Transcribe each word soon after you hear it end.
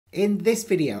In this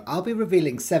video, I'll be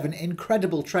revealing 7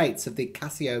 incredible traits of the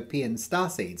Cassiopeian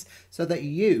Starseeds so that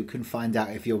you can find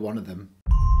out if you're one of them.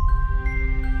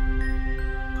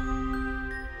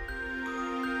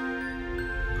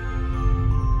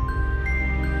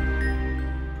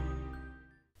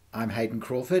 I'm Hayden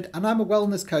Crawford and I'm a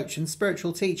wellness coach and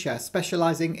spiritual teacher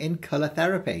specialising in colour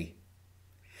therapy.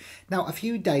 Now, a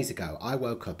few days ago, I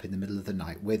woke up in the middle of the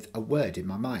night with a word in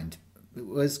my mind. It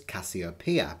was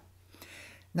Cassiopeia.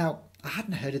 Now, I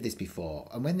hadn't heard of this before,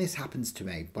 and when this happens to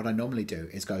me, what I normally do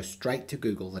is go straight to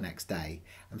Google the next day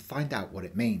and find out what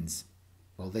it means.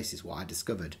 Well, this is what I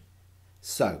discovered.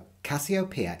 So,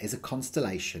 Cassiopeia is a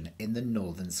constellation in the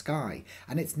northern sky,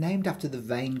 and it's named after the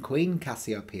vain queen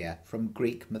Cassiopeia from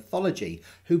Greek mythology,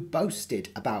 who boasted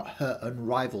about her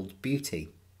unrivalled beauty.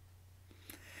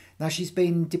 Now, she's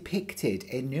been depicted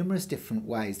in numerous different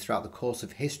ways throughout the course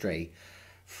of history,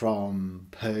 from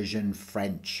Persian,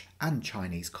 French and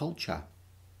Chinese culture.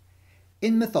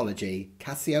 In mythology,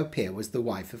 Cassiopeia was the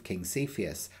wife of King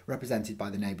Cepheus, represented by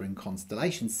the neighbouring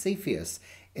constellation Cepheus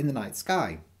in the night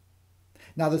sky.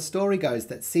 Now, the story goes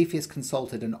that Cepheus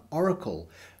consulted an oracle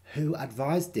who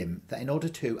advised him that in order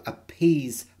to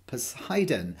appease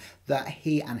Poseidon, that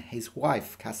he and his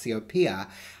wife Cassiopeia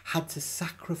had to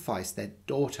sacrifice their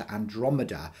daughter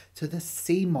Andromeda to the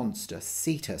sea monster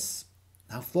Cetus.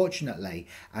 Now, fortunately,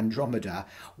 Andromeda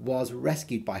was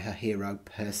rescued by her hero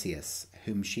Perseus,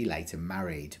 whom she later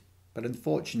married. But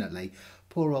unfortunately,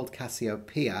 poor old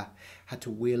Cassiopeia had to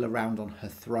wheel around on her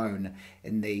throne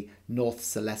in the North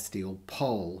Celestial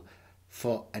Pole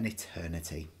for an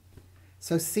eternity.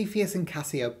 So Cepheus and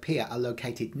Cassiopeia are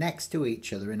located next to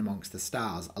each other in amongst the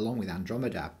stars, along with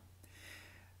Andromeda.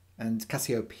 And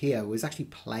Cassiopeia was actually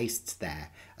placed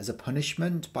there as a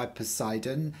punishment by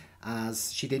Poseidon,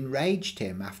 as she'd enraged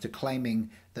him after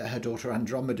claiming that her daughter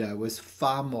Andromeda was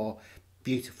far more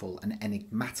beautiful and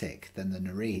enigmatic than the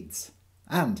Nereids,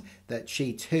 and that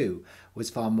she too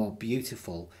was far more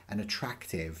beautiful and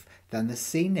attractive than the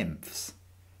sea nymphs.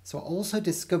 So I also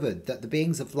discovered that the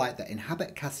beings of light that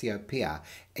inhabit Cassiopeia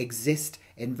exist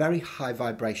in very high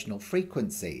vibrational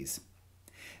frequencies.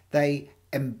 They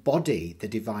embody the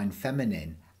divine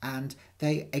feminine, and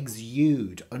they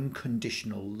exude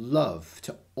unconditional love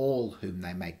to all whom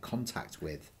they make contact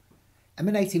with.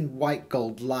 Emanating white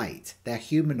gold light, they're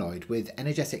humanoid with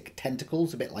energetic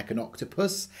tentacles, a bit like an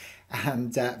octopus,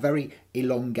 and very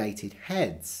elongated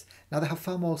heads. Now, they have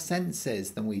far more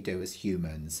senses than we do as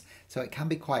humans, so it can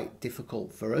be quite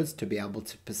difficult for us to be able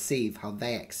to perceive how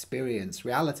they experience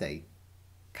reality.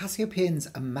 Cassiopeians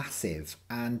are massive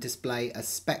and display a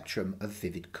spectrum of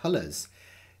vivid colours.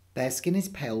 Their skin is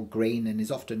pale green and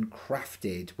is often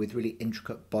crafted with really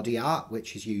intricate body art,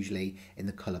 which is usually in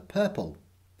the colour purple.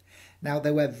 Now,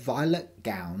 they wear violet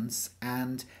gowns,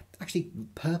 and actually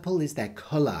purple is their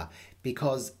colour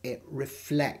because it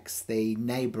reflects the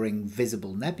neighbouring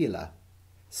visible nebula.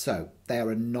 So they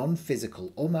are a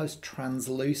non-physical, almost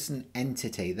translucent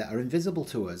entity that are invisible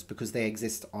to us because they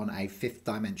exist on a 5th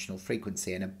dimensional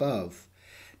frequency and above.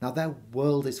 Now, their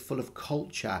world is full of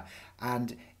culture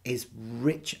and is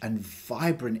rich and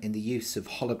vibrant in the use of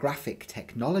holographic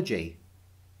technology.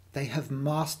 They have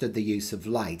mastered the use of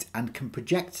light and can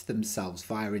project themselves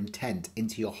via intent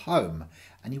into your home,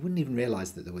 and you wouldn't even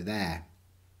realise that they were there.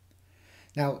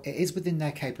 Now, it is within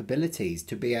their capabilities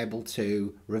to be able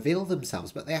to reveal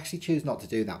themselves, but they actually choose not to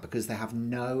do that because they have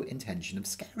no intention of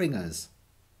scaring us.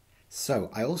 So,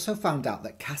 I also found out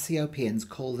that Cassiopeians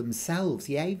call themselves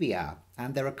Yavia,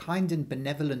 and they're a kind and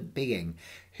benevolent being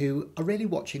who are really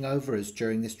watching over us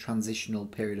during this transitional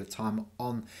period of time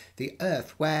on the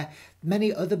Earth, where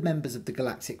many other members of the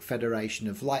Galactic Federation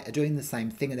of Light are doing the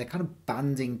same thing, and they're kind of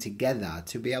banding together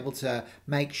to be able to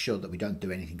make sure that we don't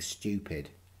do anything stupid.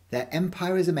 Their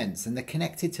empire is immense, and they're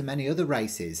connected to many other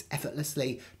races,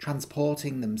 effortlessly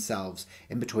transporting themselves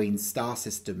in between star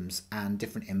systems and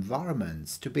different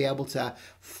environments to be able to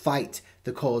fight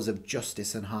the cause of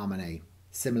justice and harmony.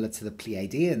 Similar to the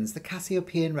Pleiadians, the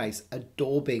Cassiopeian race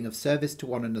adore being of service to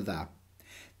one another.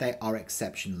 They are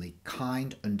exceptionally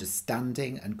kind,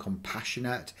 understanding and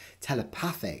compassionate,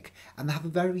 telepathic, and they have a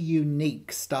very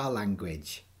unique star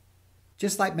language.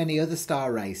 Just like many other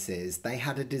star races, they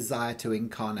had a desire to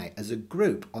incarnate as a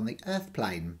group on the Earth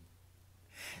plane.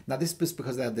 Now, this was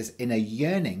because they had this inner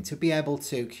yearning to be able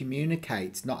to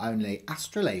communicate not only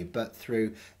astrally, but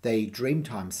through the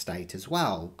dreamtime state as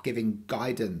well, giving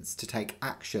guidance to take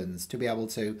actions, to be able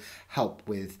to help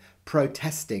with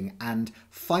protesting and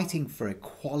fighting for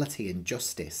equality and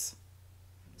justice.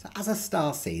 So as a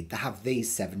starseed, they have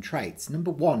these 7 traits.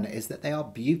 Number 1 is that they are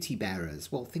beauty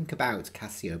bearers. Well, think about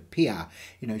Cassiopeia.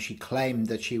 She claimed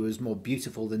that she was more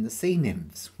beautiful than the sea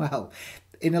nymphs. Well,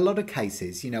 in a lot of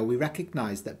cases, we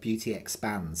recognise that beauty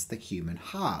expands the human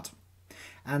heart.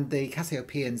 And the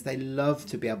Cassiopeians, they love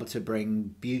to be able to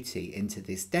bring beauty into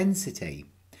this density.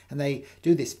 And they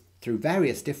do this through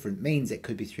various different means. It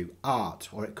could be through art,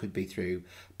 or it could be through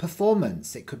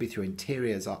performance. It could be through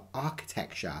interiors or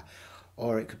architecture,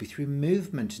 or it could be through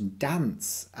movement and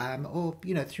dance, or,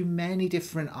 through many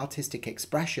different artistic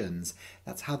expressions.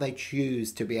 That's how they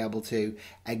choose to be able to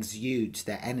exude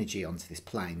their energy onto this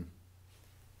plane.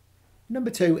 Number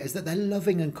 2 is that they're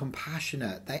loving and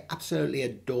compassionate. They absolutely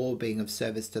adore being of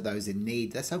service to those in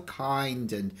need. They're so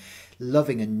kind and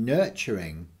loving and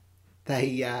nurturing.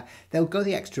 They'll go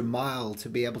the extra mile to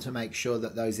be able to make sure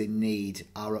that those in need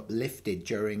are uplifted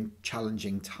during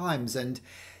challenging times, and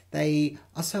they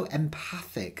are so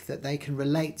empathic that they can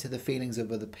relate to the feelings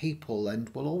of other people and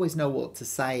will always know what to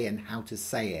say and how to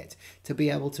say it to be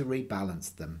able to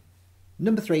rebalance them.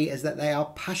 Number 3 is that they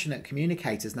are passionate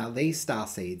communicators. Now, these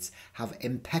starseeds have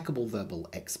impeccable verbal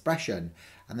expression,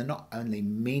 and they're not only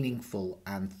meaningful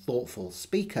and thoughtful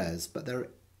speakers, but they're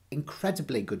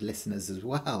incredibly good listeners as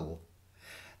well.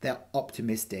 They're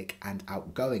optimistic and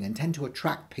outgoing and tend to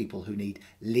attract people who need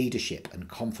leadership and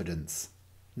confidence.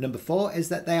 Number 4 is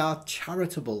that they are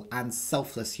charitable and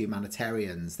selfless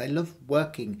humanitarians. They love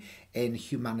working in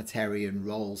humanitarian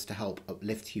roles to help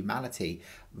uplift humanity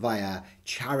via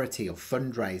charity or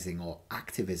fundraising or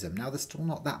activism. Now, there's still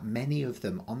not that many of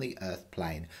them on the Earth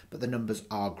plane, but the numbers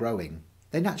are growing.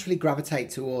 They naturally gravitate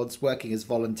towards working as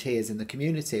volunteers in the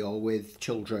community or with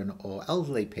children or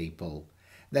elderly people.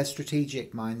 Their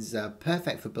strategic minds are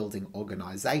perfect for building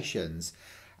organisations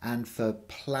and for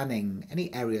planning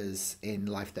any areas in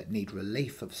life that need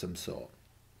relief of some sort.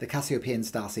 The Cassiopeian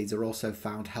Starseeds are also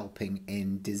found helping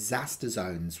in disaster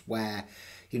zones where,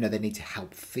 they need to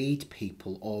help feed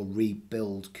people or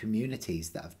rebuild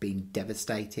communities that have been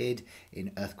devastated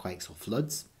in earthquakes or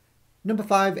floods. Number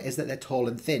 5 is that they're tall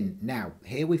and thin. Now,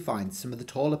 here we find some of the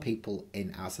taller people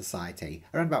in our society,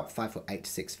 around about 5'8" to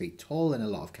 6 feet tall in a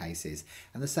lot of cases,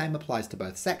 and the same applies to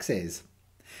both sexes.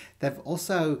 They've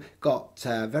also got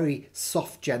very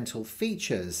soft, gentle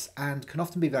features and can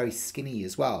often be very skinny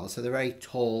as well, so they're very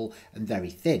tall and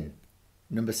very thin.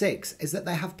 Number 6 is that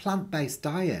they have plant-based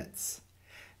diets.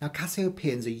 Now,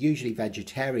 Cassiopeians are usually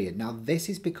vegetarian. Now, this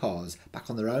is because back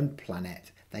on their own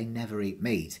planet, they never eat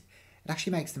meat. It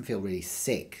actually makes them feel really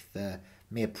sick, the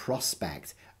mere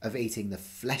prospect of eating the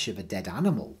flesh of a dead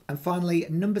animal. And finally,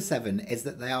 number 7 is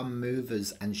that they are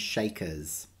movers and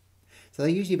shakers. So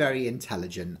they're usually very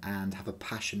intelligent and have a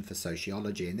passion for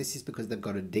sociology, and this is because they've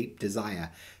got a deep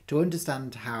desire to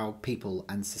understand how people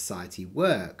and society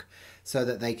work so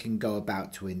that they can go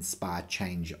about to inspire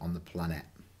change on the planet.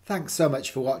 Thanks so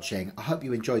much for watching. I hope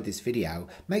you enjoyed this video.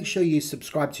 Make sure you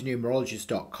subscribe to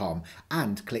numerologist.com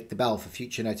and click the bell for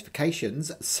future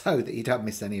notifications so that you don't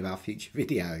miss any of our future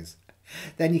videos.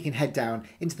 Then you can head down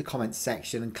into the comments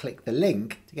section and click the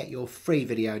link to get your free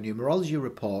video numerology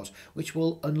report, which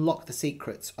will unlock the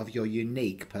secrets of your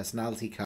unique personality code.